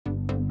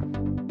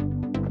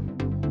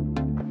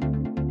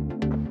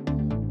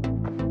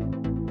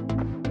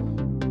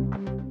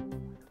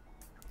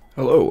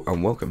Hello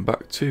and welcome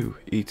back to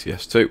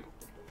ETS2.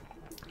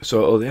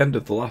 So at the end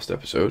of the last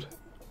episode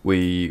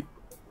we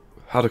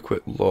had a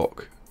quick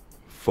look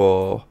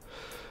for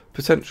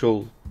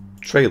potential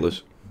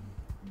trailers.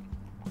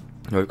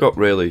 Now, we've got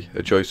really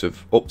a choice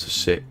of up to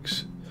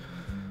 6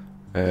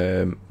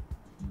 and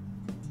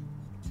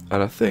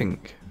I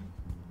think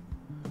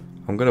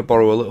I'm going to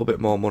borrow a little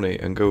bit more money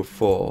and go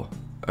for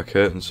a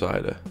curtain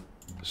sider.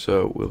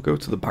 So we'll go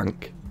to the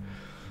bank.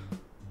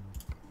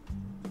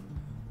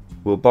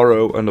 We'll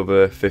borrow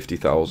another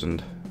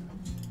 50,000,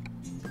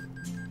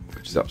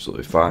 which is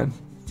absolutely fine,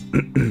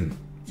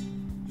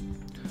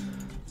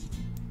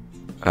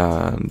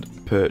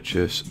 and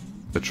purchase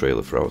a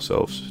trailer for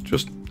ourselves,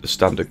 just a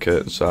standard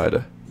curtain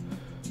sider.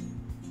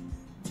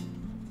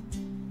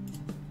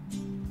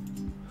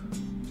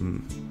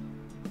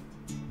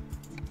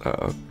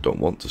 I don't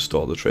want to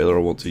store the trailer,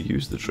 I want to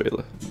use the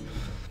trailer.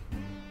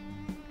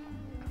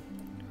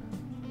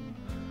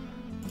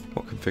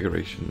 What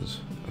configurations?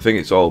 I think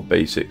it's all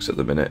basics at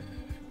the minute,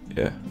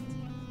 yeah.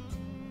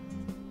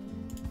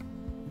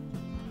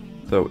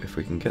 Though if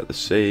we can get the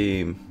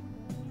same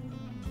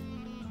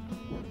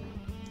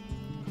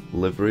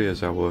livery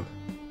as our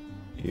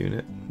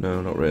unit,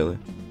 no, not really.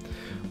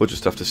 We'll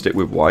just have to stick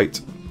with white.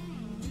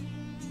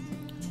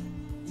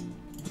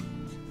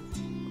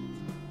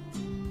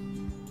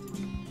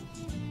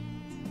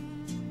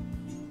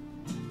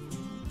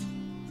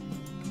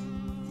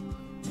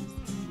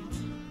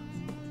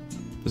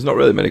 There's not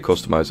really many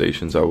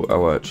customizations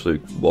I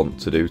actually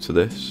want to do to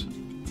this.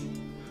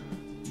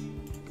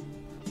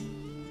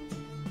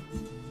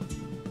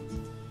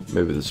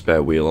 Maybe the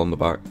spare wheel on the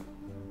back.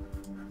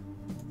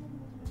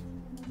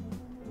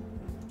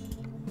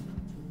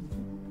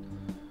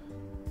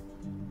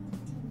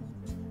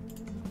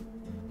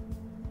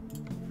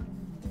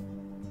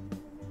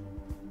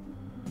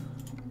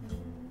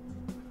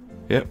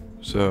 Yep,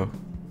 so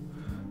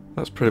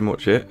that's pretty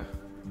much it.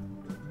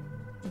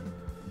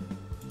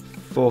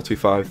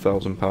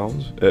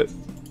 £45,000,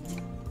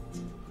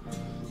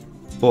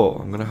 but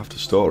I'm going to have to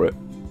store it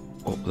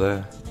up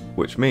there,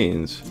 which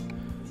means,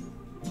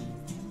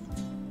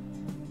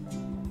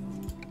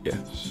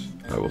 yes,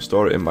 I will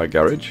store it in my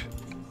garage,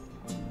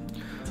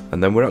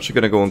 and then we're actually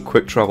going to go on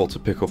quick travel to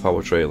pick up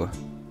our trailer.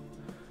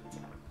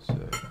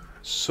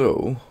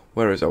 So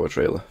where is our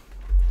trailer?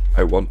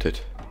 I want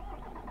it.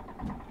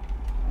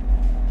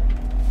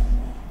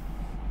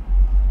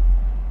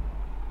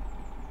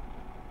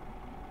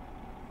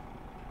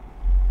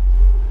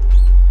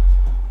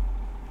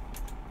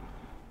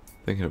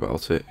 Thinking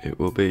about it, it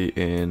will be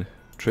in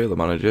Trailer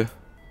Manager,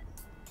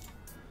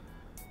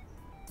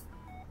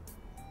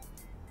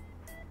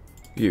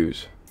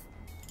 Use,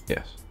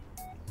 yes.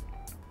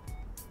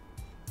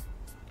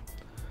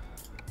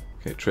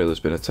 Okay, trailer's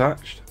been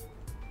attached,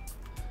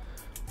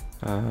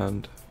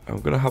 and I'm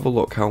going to have a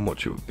look how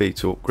much it would be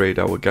to upgrade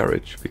our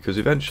garage, because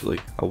eventually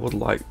I would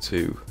like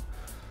to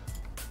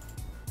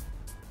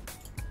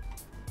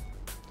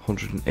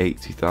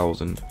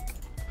 180,000,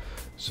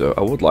 so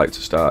I would like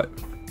to start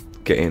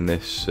getting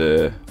this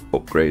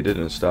upgraded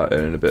and start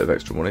earning a bit of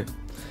extra money.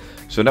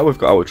 So now we've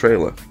got our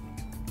trailer,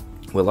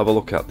 we'll have a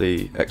look at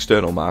the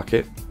external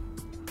market.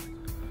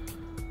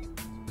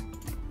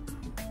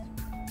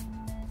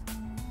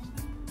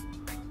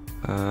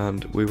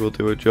 And we will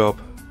do a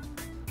job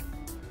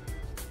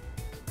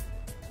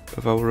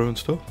of our own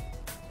stuff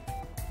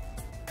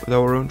with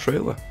our own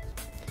trailer.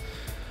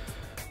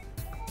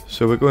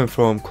 So we're going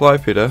from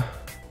Klaipeda,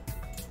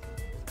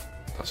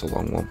 that's a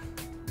long one.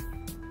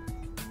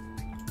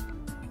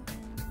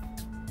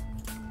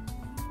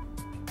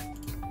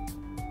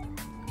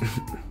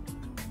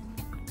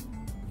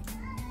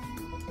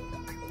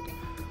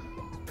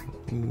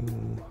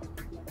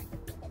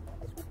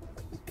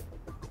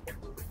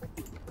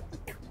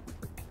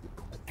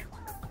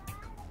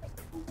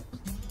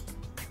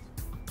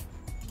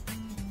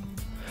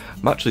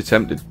 I'm actually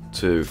tempted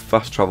to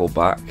fast travel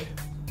back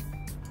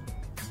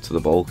to the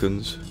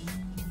Balkans.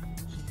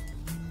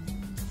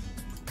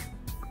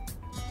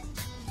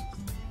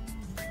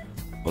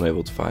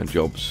 Unable to find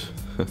jobs.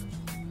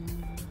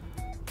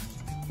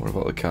 What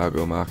about the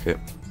cargo market?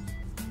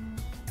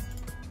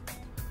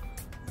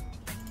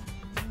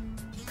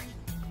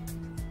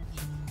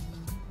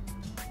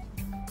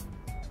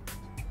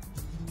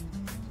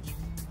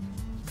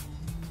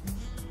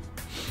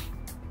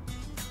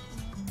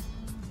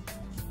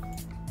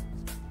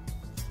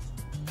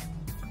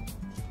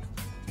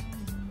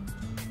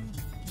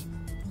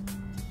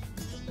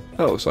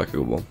 That looks like a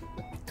good one.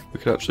 We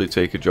could actually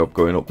take a job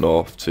going up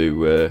north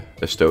to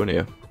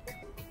Estonia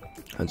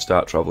and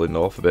start travelling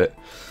north a bit.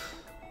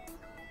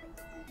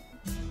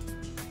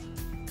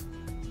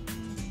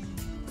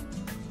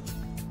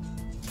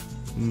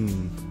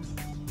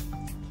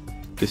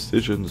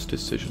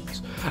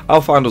 Decisions.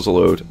 I'll find us a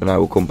load and I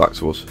will come back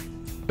to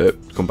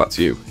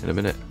you in a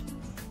minute.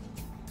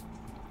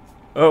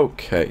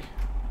 Okay,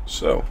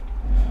 so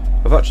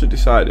I've actually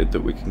decided that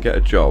we can get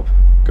a job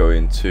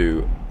going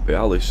to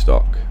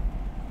Bialystok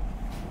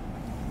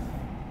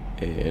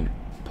in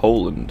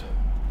Poland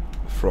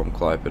from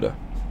Klaipeda.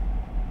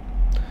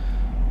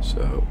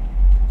 So,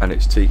 and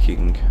it's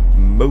taking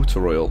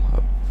motor oil.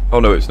 Oh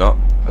no, it's not.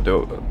 I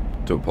do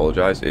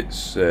apologise.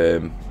 It's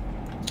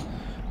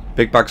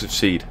big bags of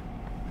seed.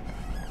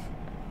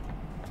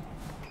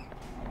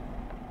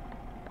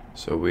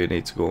 So we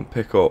need to go and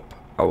pick up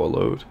our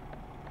load.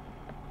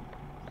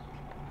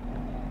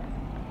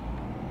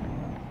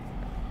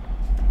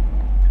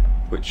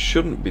 Which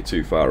shouldn't be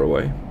too far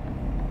away.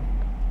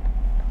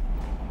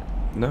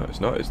 No,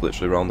 it's not. It's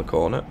literally around the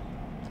corner.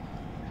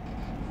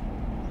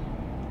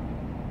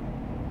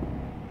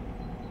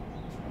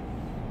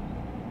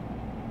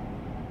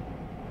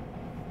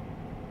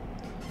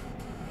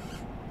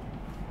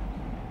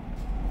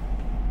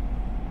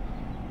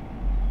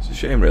 It's a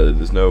shame really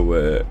there's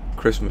no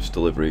Christmas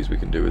deliveries we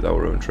can do with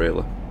our own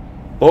trailer.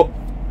 But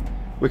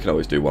we can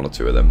always do one or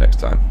two of them next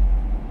time.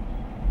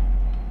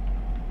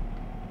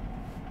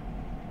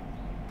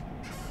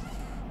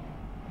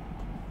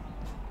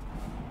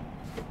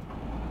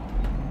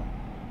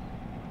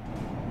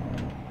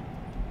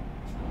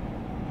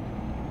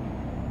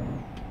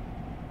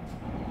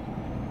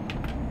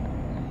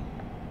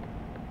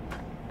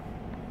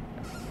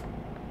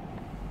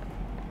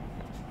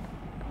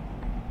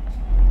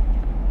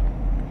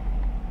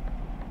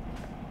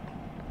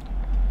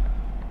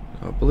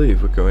 I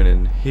believe we're going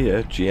in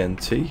here,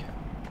 GNT.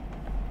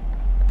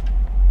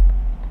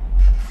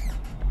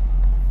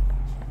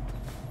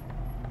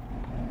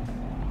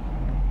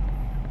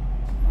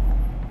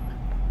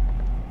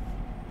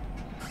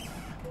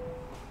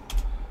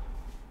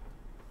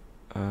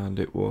 And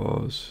it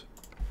was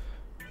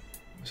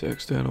it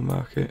external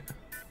market?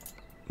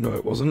 No,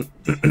 it wasn't.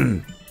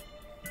 It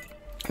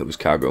was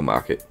cargo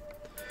market.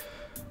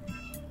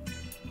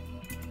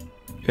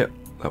 Yep,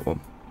 that one.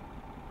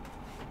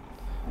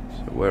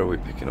 So where are we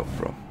picking up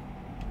from?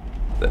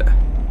 There.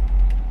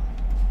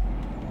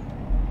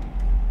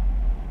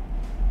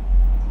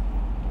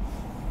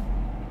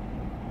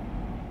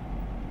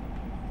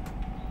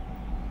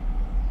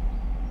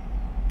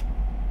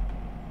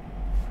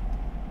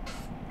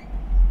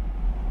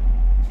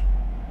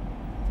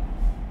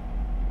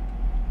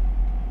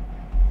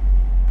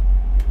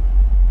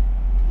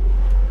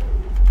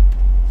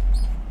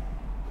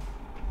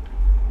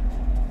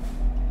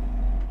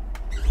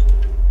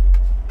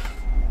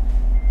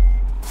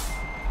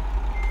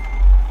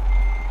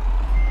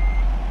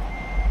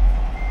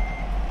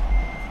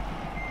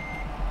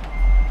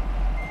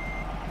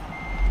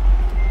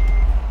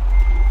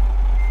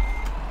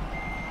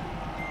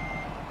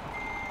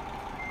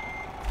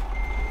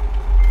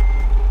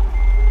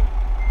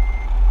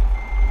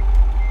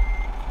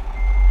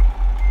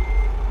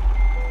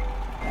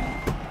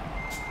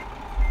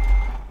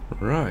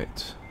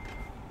 Right.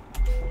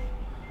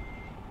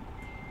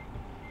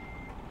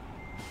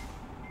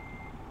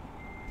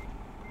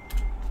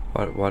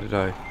 Why did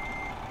I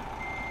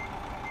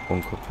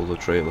uncouple the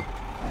trailer?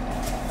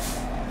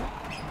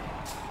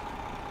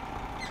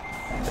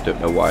 I don't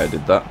know why I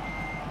did that.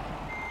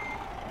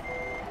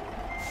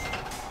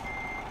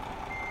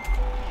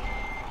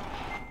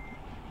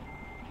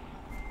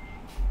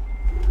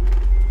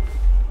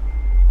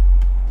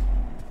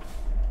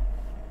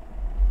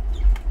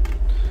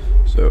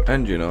 So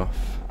engine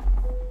off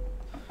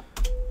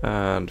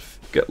and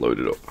get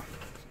loaded up.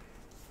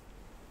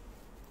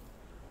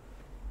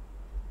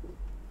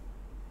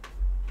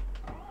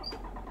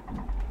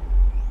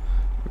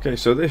 Okay,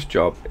 so this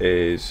job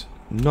is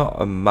not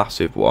a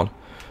massive one,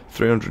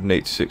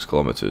 386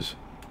 kilometers,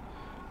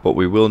 but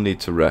we will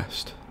need to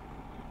rest.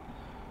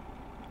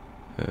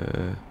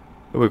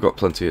 We've got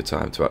plenty of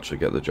time to actually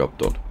get the job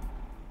done.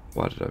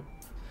 Why did I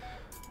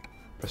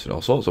pressing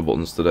all sorts of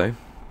buttons today?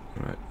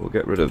 Right, we'll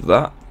get rid of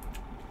that.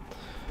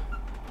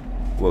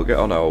 We'll get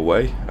on our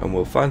way and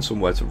we'll find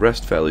somewhere to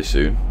rest fairly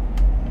soon.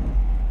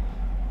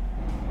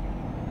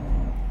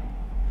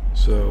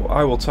 So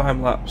I will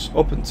time lapse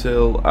up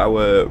until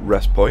our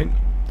rest point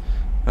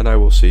and I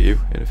will see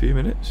you in a few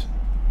minutes.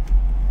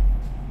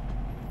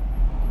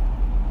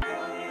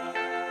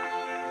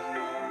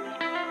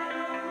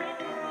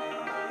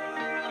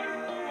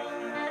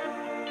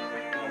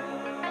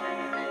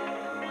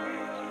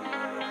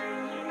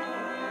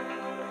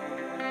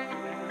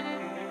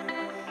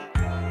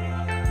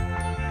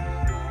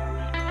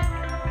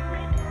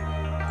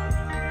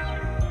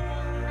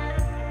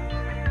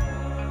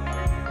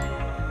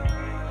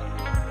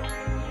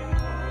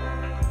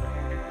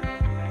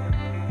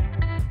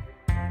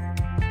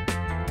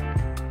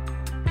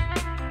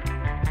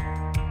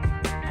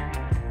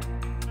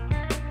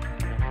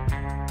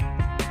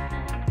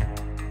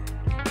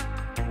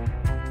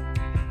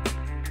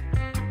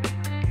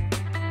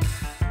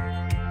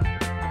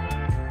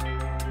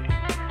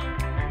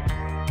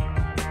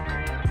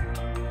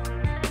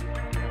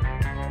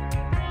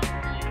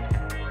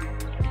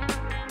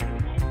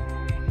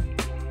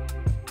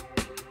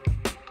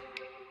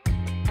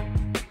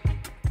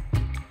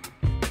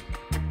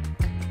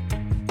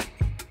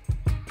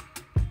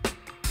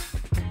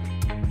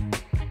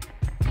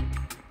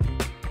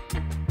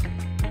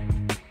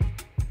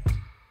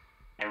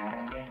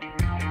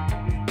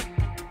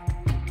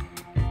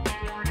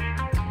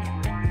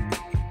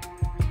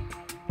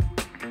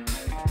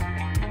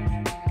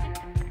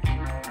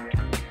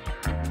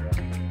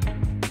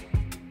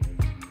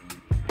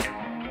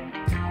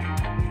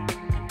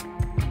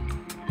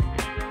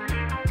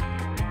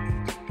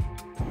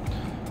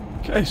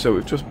 Okay, so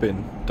we've just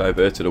been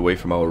diverted away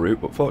from our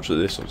route, but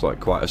fortunately this looks like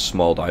quite a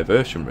small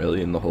diversion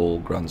really in the whole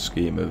grand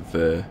scheme of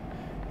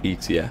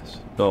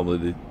ETS. Normally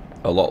they're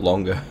a lot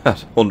longer,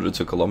 had hundreds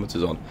of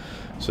kilometres on.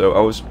 So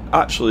I was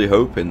actually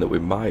hoping that we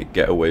might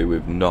get away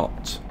with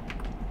not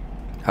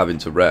having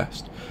to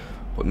rest,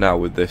 but now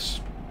with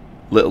this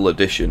little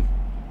addition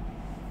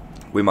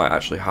we might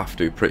actually have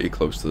to pretty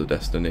close to the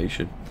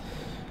destination.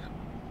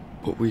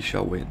 But we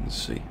shall wait and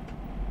see.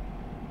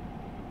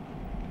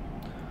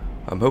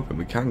 I'm hoping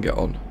we can get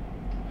on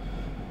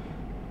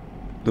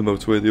the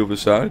motorway the other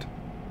side.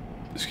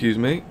 Excuse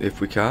me.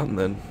 If we can't,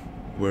 then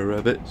we're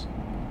a bit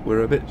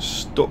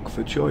stuck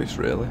for choice,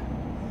 really.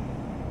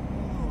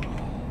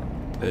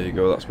 There you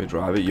go. That's me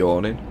driver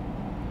yawning.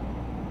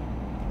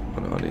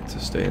 Oh no, I need to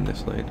stay in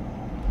this lane.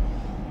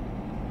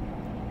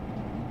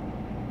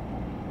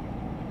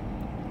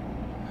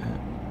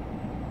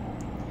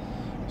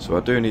 So I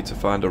do need to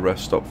find a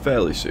rest stop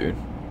fairly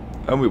soon,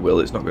 and we will.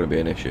 It's not going to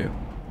be an issue.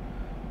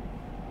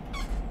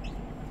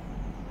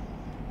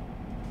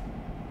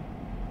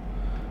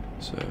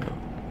 So,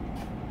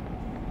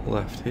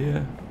 left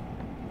here.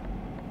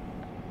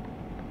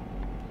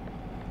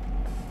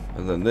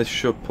 And then this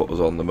should put us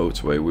on the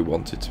motorway we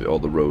wanted to, or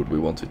the road we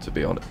wanted to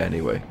be on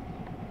anyway.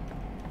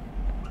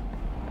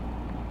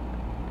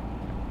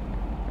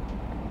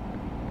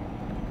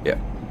 Yep.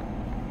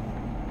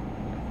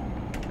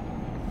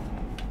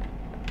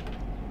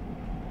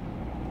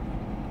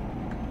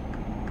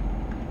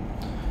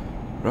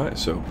 Right,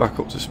 so back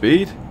up to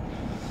speed.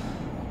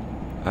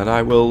 And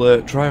I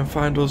will try and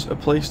find us a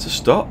place to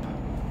stop.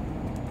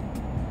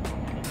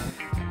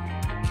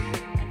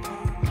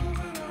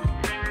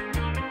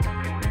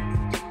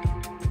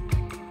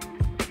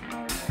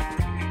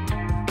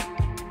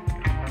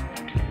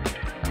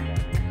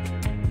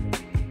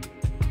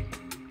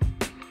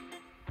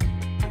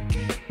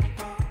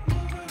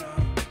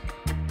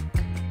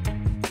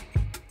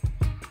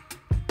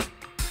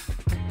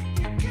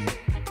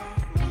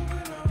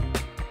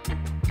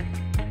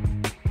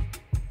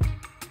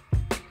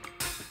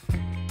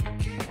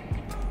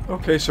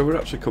 Okay, so we're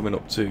actually coming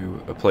up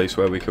to a place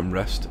where we can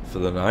rest for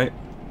the night.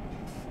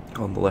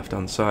 On the left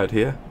hand side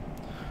here.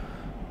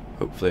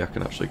 Hopefully I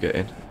can actually get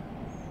in.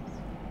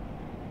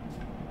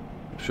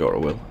 I'm sure I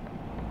will.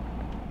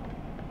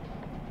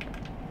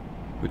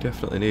 We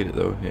definitely need it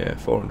though. Yeah,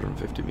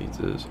 450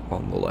 meters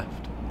on the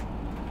left.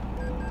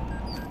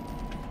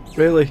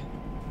 Really?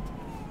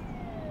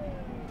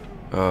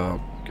 Oh,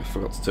 I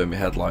forgot to turn my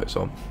headlights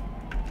on.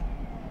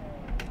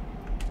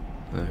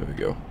 There we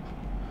go.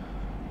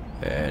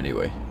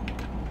 Anyway.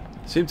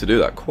 Seem to do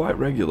that quite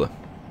regular.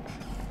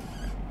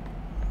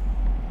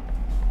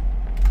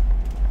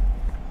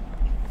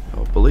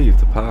 I believe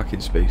the parking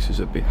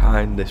spaces are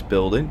behind this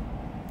building.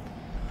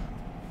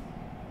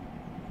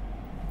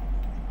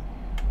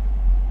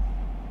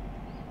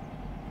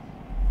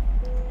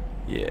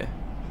 Yeah.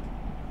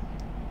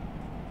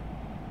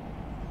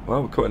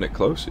 Well, we're cutting it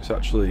close. It's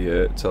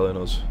actually telling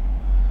us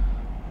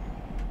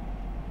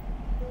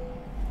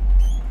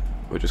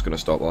we're just going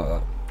to stop like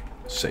that.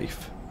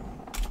 Safe.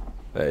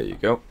 There you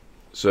go.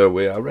 So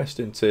we are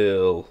resting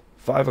till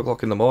 5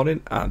 o'clock in the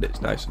morning, and it's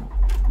nice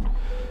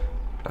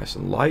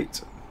and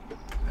light.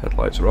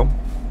 Headlights are on.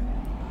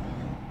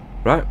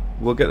 Right,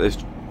 we'll get this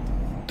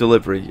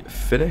delivery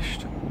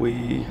finished.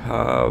 We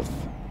have,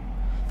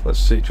 let's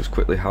see just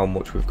quickly how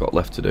much we've got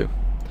left to do.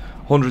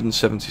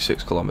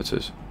 176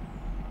 kilometers.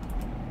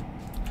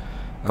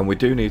 And we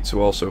do need to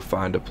also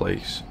find a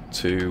place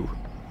to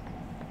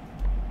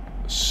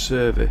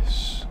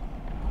service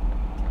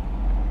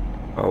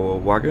our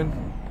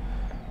wagon.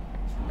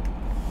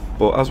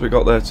 But as we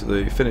got there to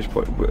the finish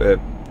point,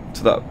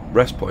 to that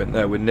rest point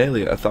there, we're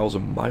nearly at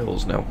 1,000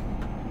 miles now.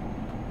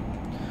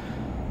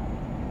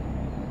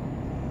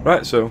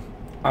 Right, so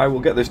I will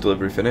get this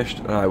delivery finished,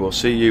 and I will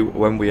see you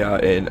when we are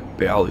in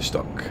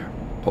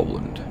Bialystok,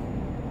 Poland.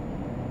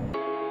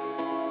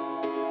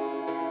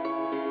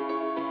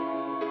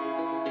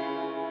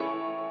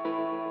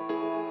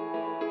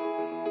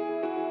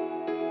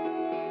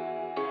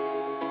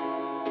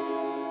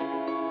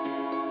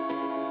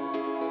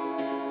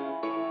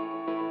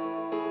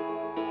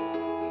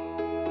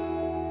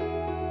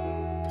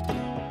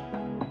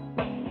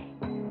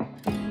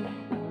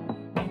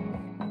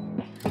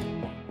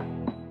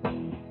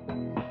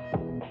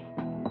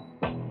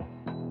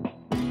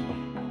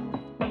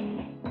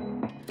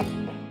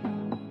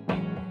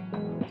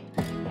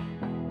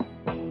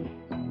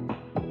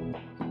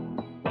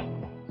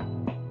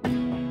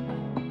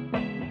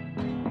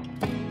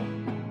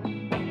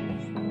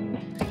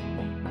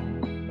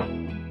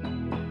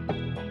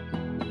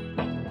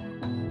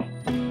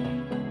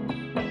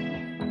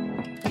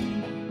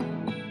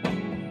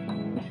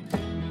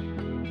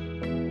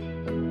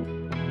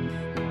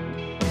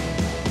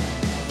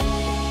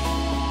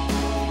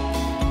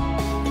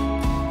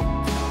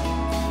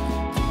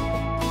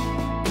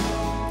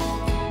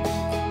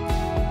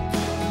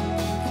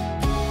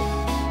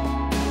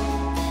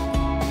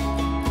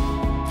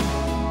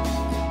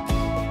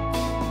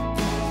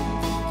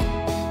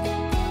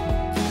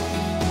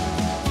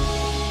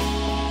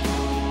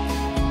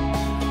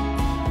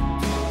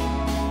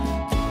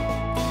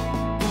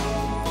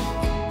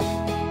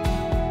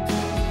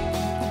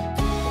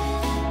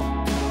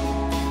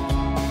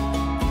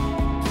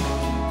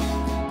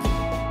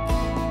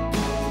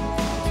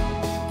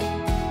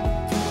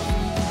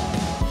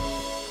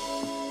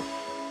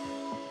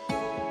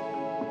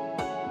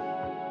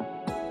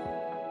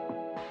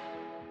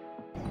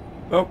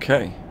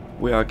 Okay,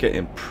 we are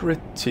getting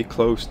pretty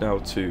close now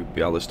to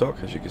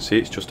Bialystok. As you can see,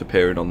 it's just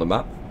appearing on the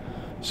map.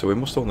 So we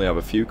must only have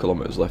a few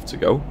kilometres left to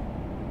go.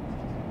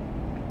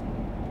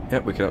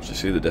 Yep, we can actually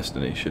see the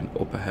destination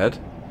up ahead.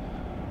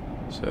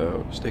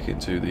 So, sticking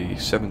to the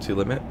 70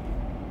 limit.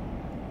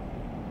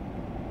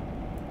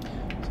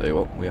 Tell you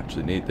what, we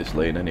actually need this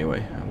lane anyway,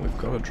 and we've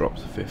got to drop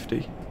to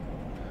 50.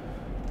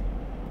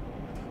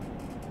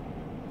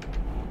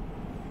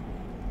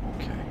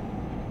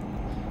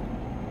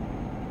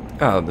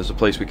 And there's a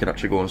place we can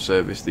actually go and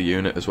service the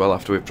unit as well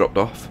after we've dropped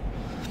off.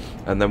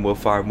 And then we'll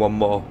find one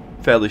more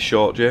fairly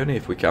short journey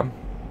if we can.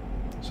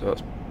 So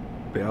that's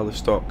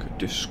Bialystok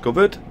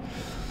discovered.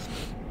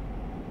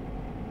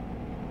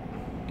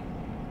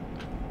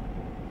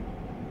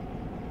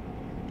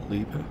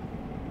 Lever.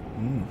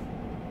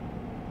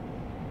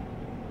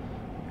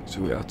 So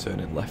we are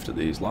turning left at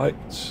these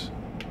lights.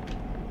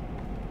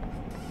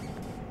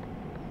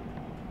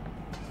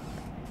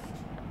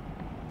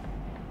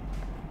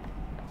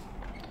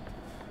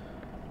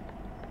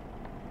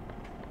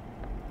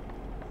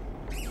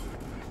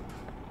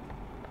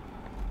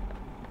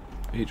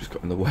 He just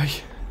got in the way.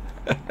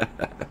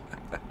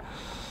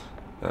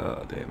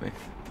 Oh dear me.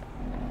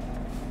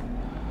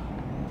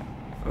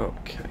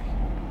 Okay.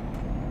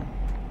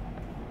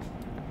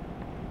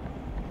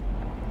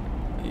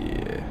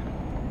 Yeah.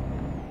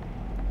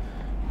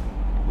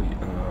 We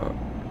are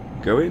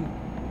going.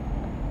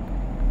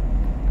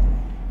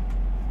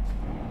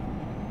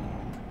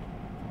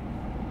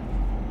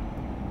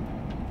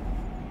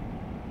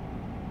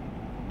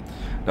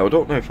 Now I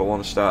don't know if I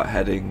want to start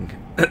heading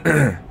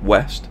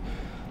west,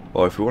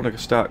 or if we want to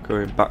start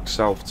going back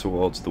south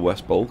towards the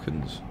West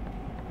Balkans.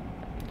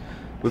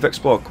 We've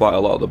explored quite a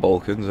lot of the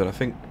Balkans, and I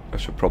think I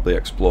should probably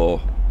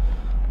explore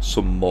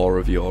some more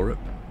of Europe.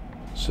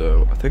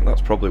 So I think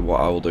that's probably what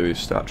I will do, is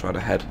start trying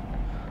to head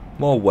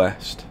more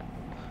west.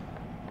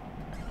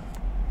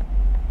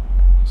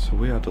 So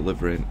we are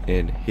delivering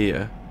in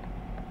here.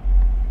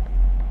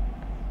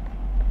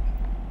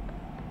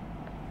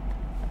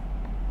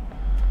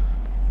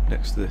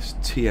 Next to this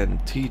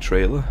TNT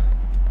trailer.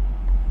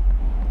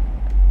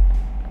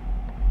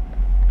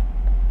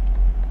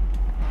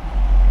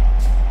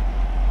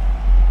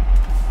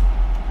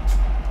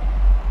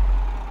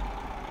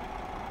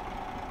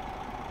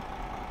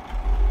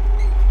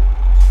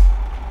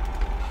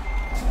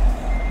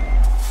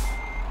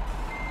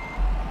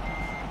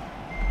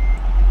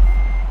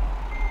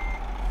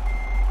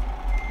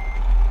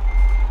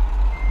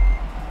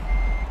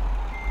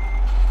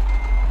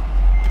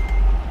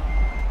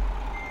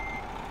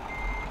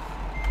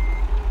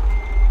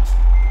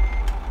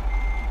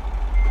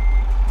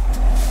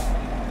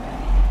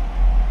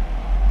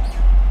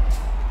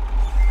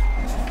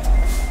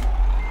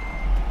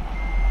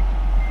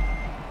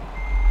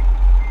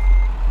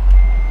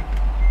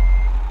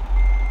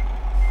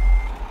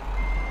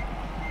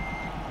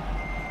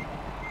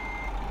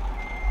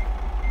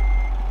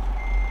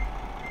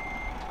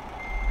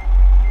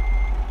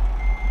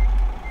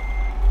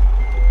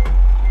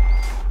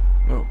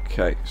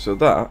 Okay, so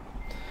that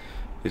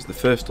is the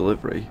first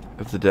delivery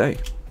of the day.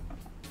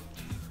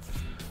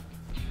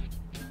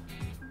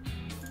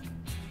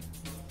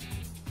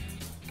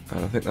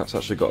 And I think that's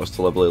actually got us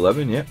to level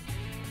 11, yeah.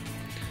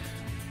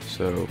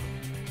 So,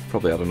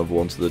 probably add another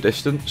one to the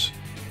distance.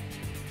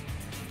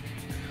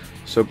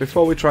 So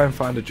before we try and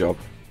find a job,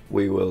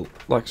 we will,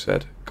 like I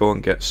said, go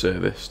and get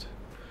serviced.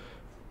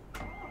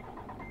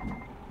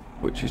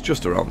 Which is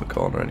just around the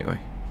corner anyway.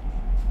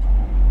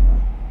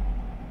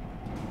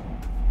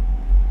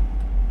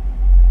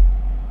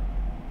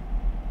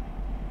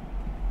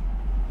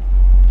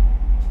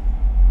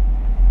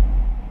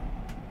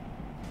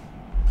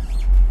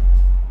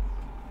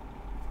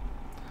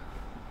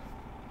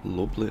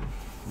 Lublin.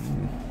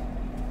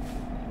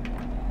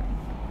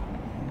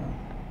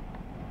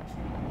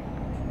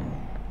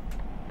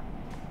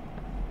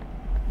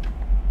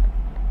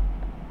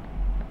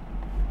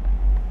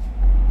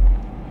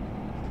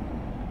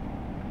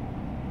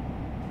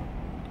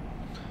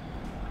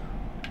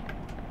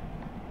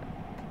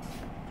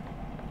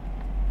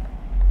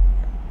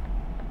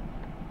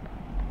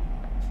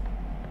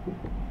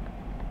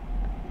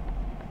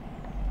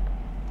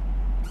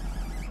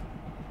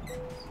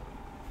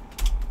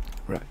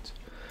 Right.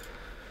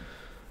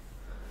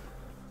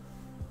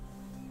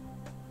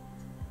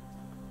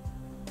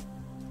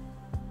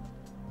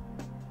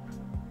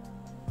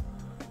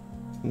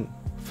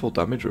 Full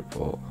damage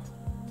report.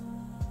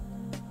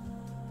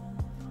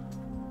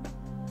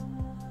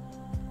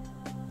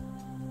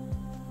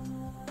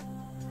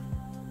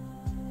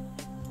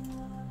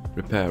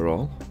 Repair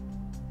all.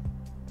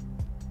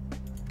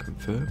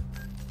 Confirm.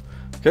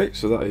 Okay,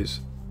 so that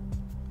is...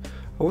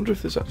 I wonder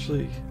if there's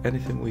actually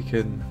anything we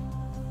can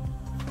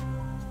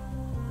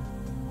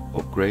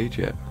upgrade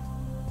yet.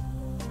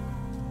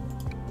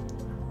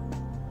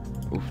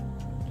 Oof.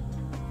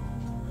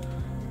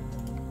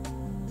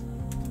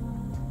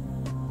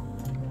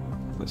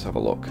 Let's have a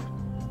look.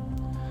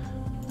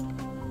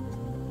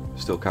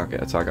 Still can't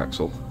get a tag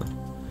axle.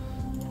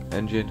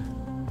 Engine,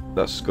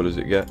 that's as good as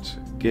it gets.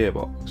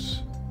 gearbox.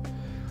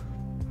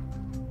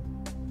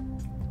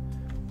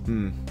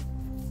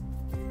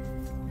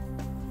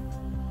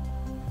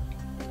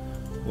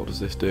 What does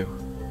this do?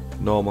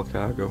 Normal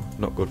cargo,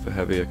 not good for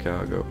heavier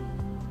cargo.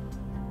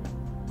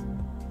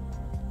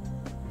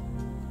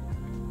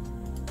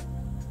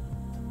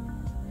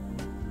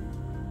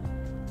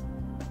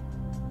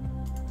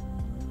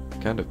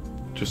 Kind of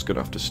just gonna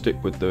have to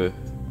stick with the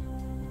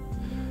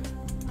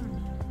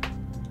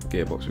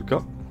gearbox we've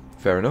got.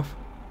 Fair enough.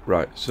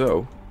 Right,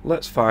 so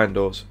let's find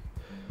us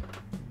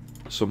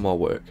some more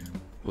work.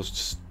 We'll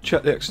just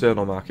check the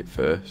external market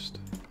first.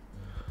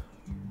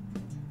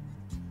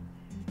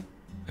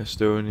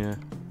 Estonia,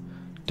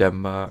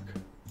 Denmark,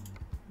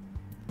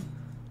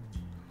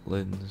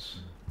 Linz.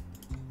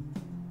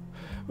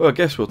 Well, I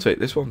guess we'll take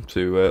this one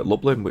to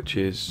Lublin, which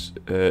is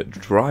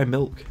dry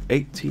milk,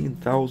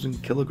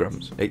 18,000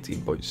 kilograms,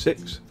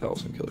 18.6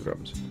 thousand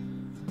kilograms.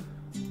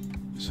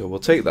 So we'll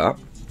take that,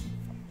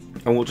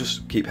 and we'll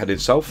just keep heading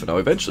south for now.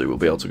 Eventually we'll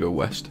be able to go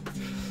west.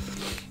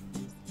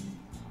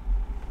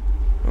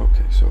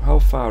 Okay, so how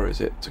far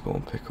is it to go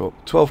and pick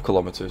up? 12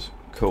 kilometers.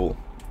 Cool.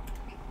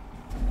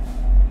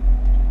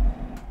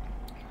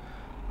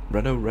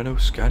 Renault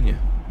Scania.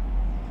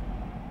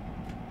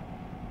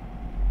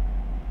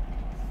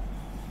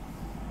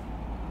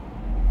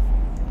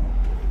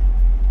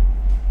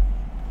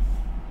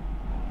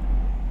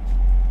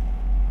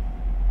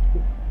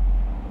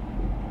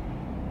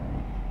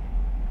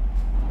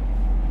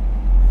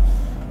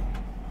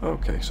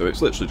 Okay, so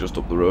it's literally just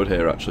up the road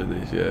here, actually,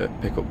 the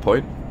pickup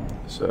point.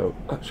 So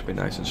that should be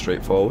nice and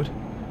straightforward.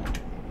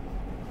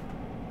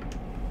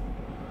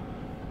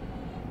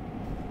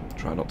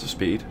 Try not to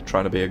speed,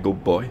 trying to be a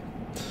good boy.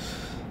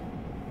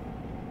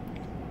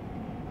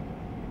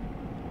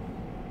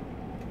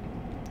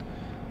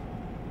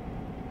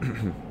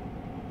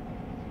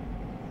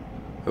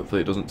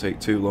 Hopefully it doesn't take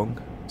too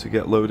long to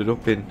get loaded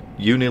up in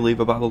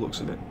Unilever by the looks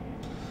of it.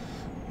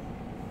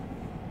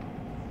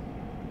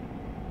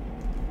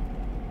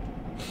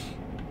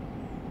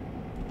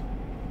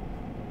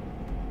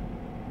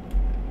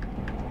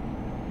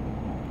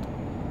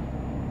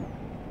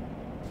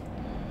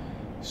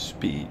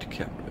 Speed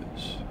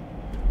cameras.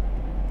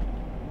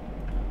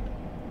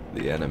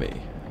 The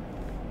enemy.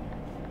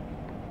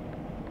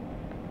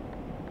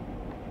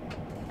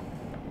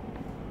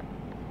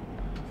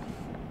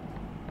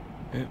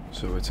 Yep,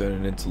 so we're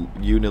turning into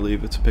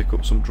Unilever to pick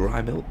up some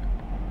dry milk.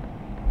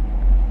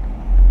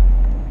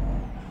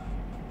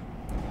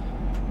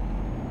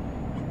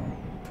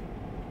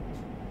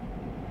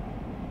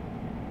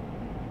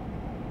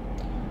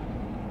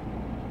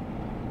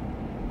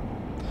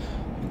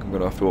 I'm going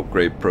to have to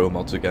upgrade Pro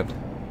Mods again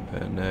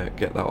and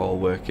get that all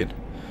working. I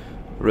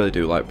really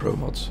do like Pro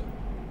Mods.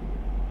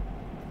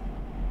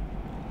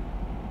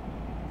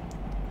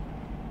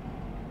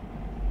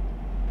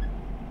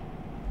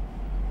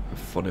 A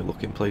funny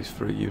looking place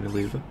for a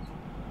Unilever.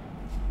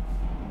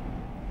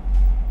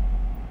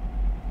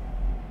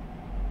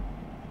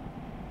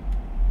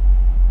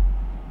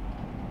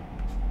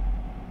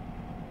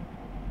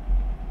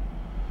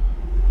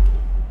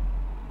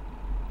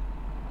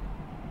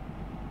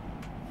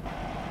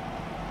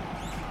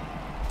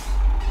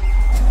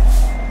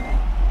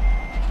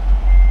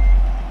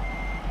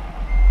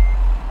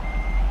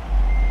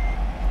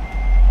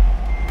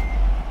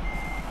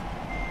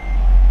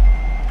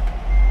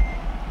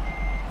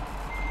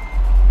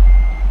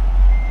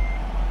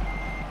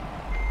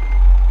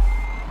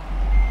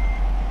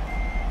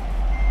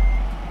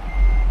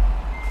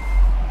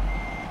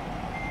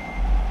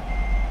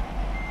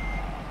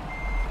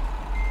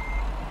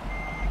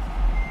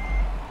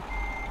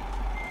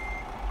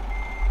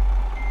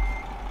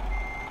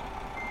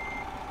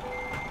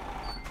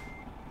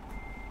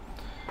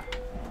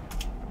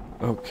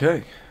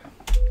 Okay,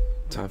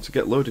 time to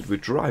get loaded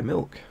with dry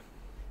milk.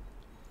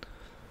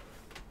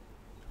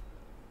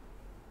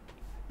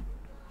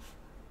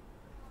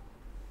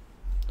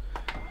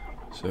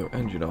 So,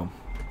 engine on.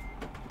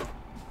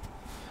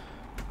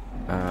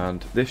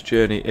 And this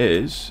journey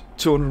is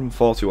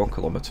 241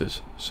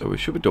 kilometers, so we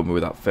should be done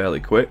with that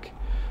fairly quick.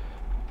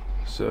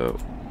 So,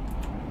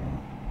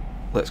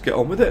 let's get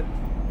on with it.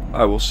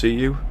 I will see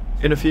you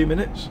in a few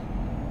minutes.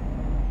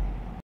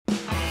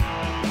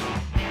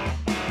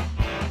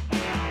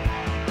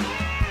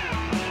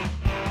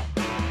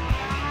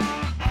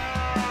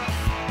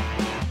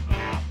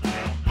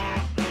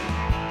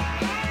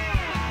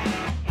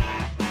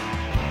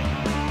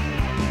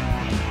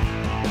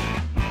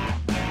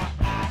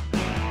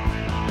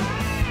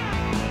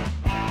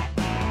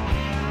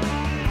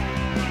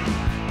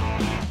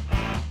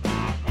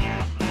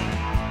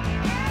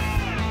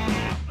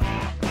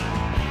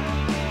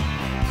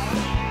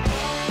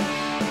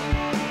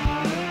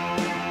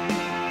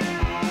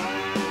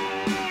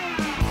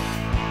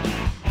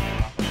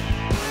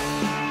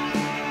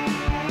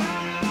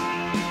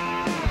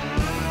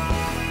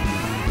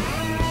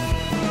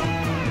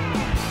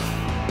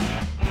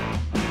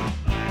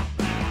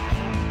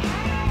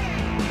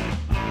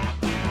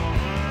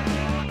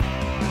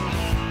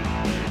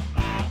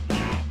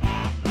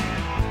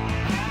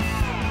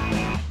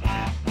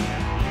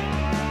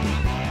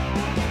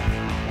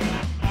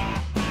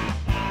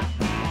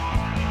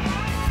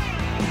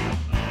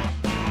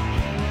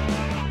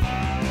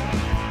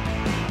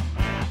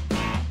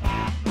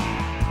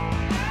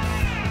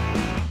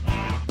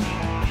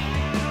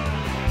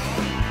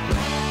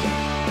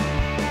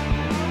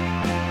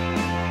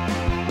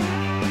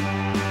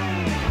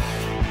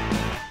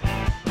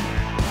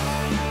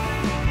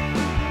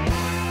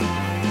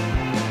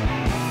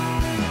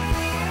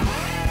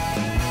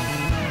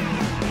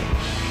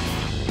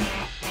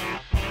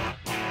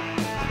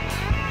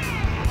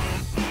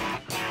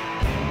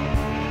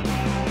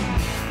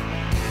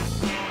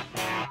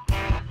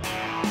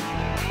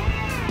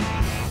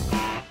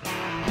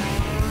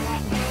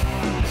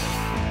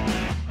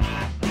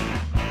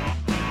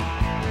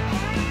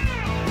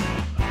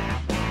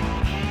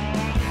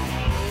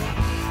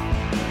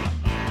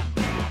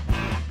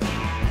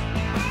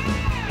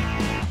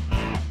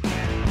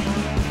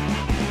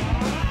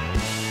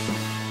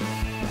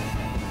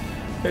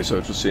 Okay, so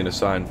I've just seen a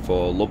sign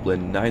for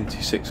Lublin,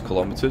 96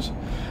 kilometres.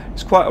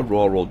 It's quite a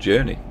rural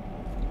journey.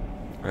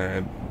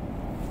 And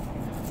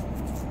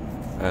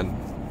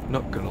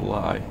not gonna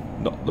lie,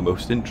 not the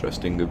most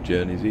interesting of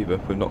journeys either.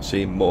 We've not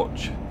seen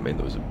much. I mean,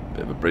 there was a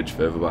bit of a bridge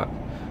further back,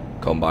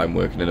 combine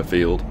working in a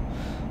field,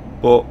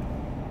 but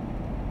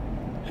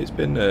it's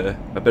been a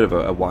bit of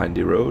a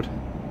windy road,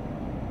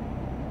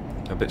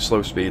 a bit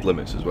slow speed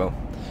limits as well.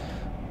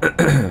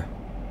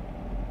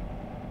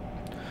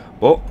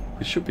 But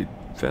we should be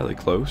fairly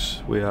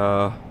close. We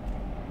are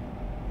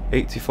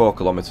 84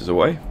 kilometres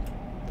away,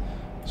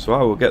 so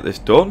I will get this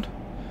done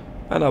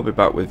and I'll be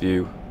back with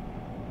you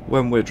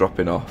when we're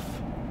dropping off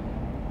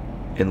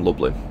in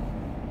Lublin.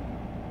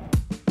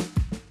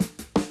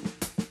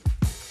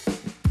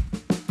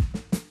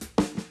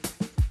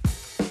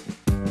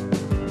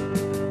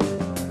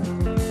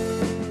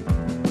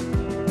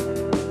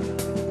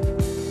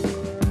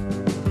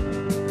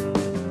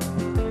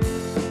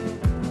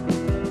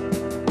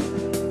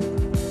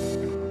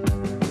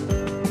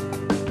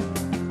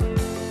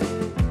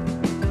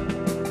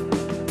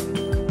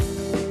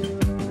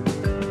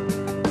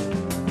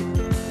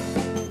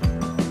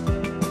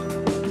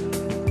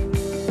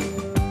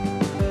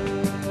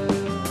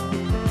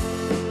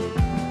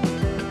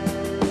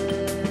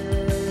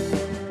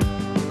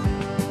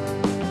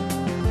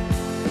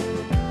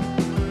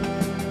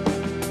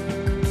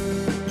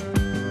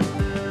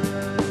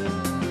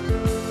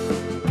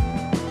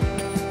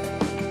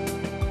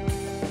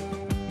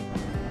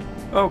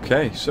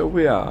 Okay, so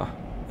we are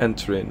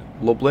entering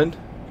Lublin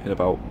in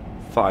about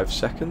 5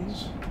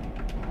 seconds.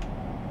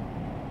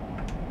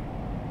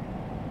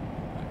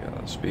 Get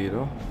that speed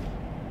off.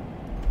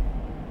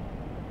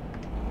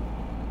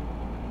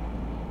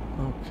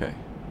 Okay.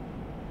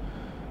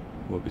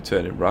 We'll be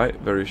turning right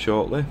very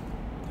shortly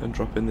and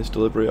dropping this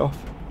delivery off.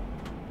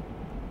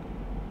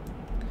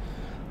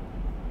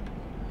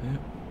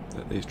 Yep,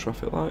 at these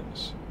traffic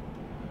lights.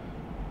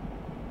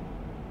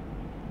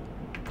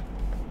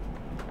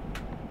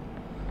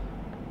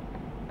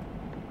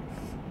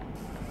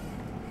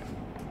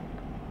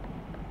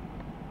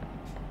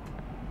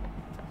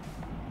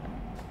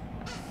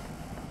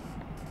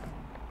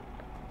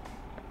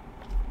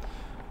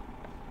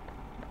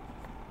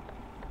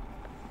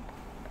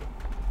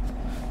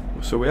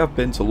 So we have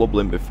been to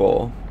Lublin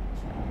before.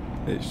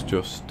 It's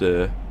just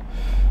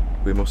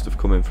we must have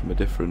come in from a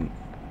different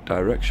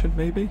direction,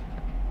 maybe.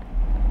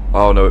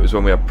 Oh no, it was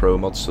when we had pro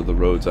mods, so the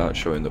roads aren't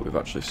showing that we've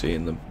actually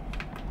seen them.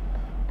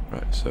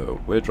 Right,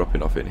 so we're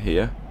dropping off in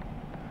here.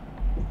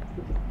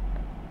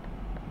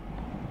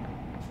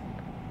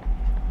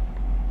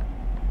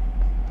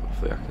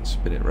 Hopefully I can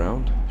spin it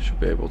round. Should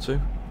be able to.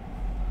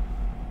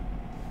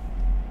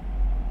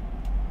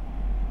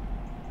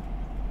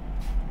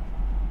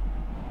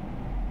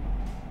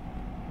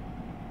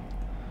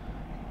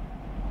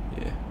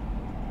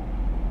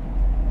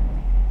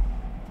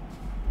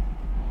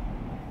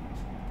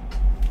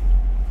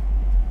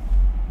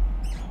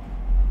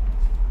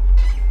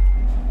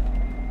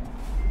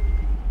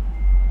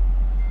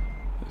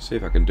 See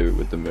if I can do it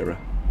with the mirror.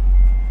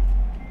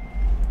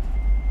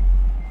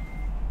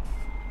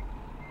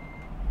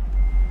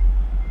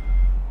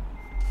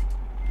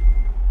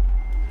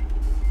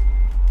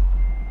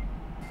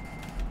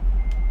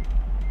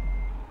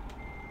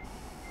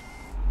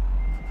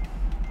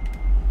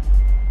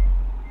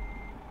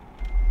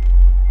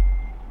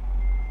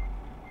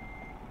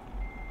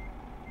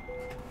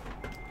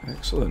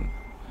 Excellent.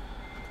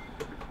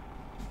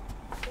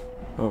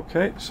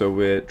 Okay, so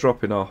we're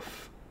dropping off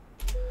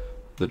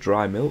the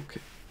dry milk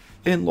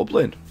in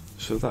Lublin,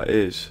 so that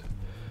is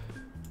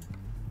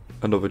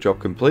another job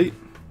complete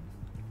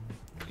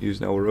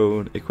using our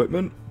own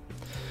equipment.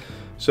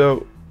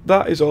 So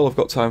that is all I've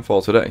got time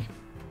for today.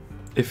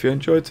 If you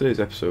enjoyed today's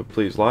episode,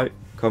 please like,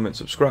 comment,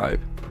 subscribe,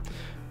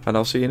 and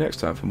I'll see you next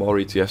time for more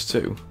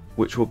ETS2,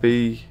 which will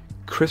be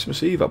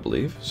Christmas Eve, I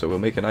believe, so we'll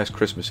make a nice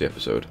Christmassy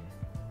episode.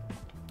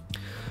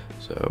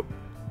 So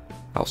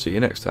I'll see you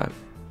next time.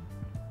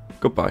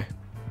 Goodbye.